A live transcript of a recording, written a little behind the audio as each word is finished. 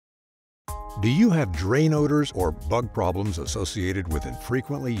Do you have drain odors or bug problems associated with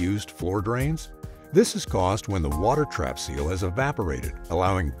infrequently used floor drains? This is caused when the water trap seal has evaporated,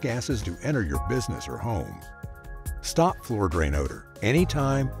 allowing gases to enter your business or home. Stop floor drain odor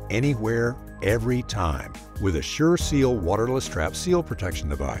anytime, anywhere, every time with a SureSeal waterless trap seal protection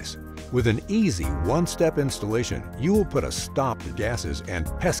device. With an easy one-step installation, you will put a stop to gases and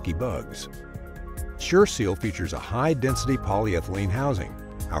pesky bugs. SureSeal features a high-density polyethylene housing.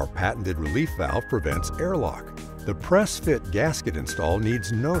 Our patented relief valve prevents airlock. The press-fit gasket install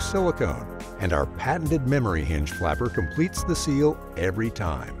needs no silicone, and our patented memory hinge flapper completes the seal every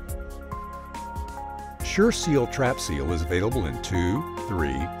time. SureSeal Trap Seal is available in 2, 3,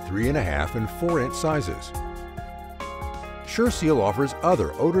 3.5, and 4-inch sizes. SureSeal offers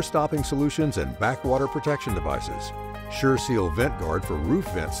other odor-stopping solutions and backwater protection devices. SureSeal Vent Guard for roof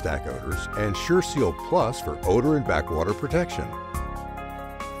vent stack odors, and SureSeal Plus for odor and backwater protection.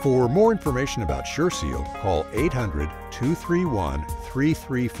 For more information about SureSeal, call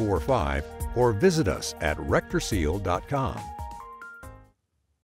 800-231-3345 or visit us at rectorseal.com.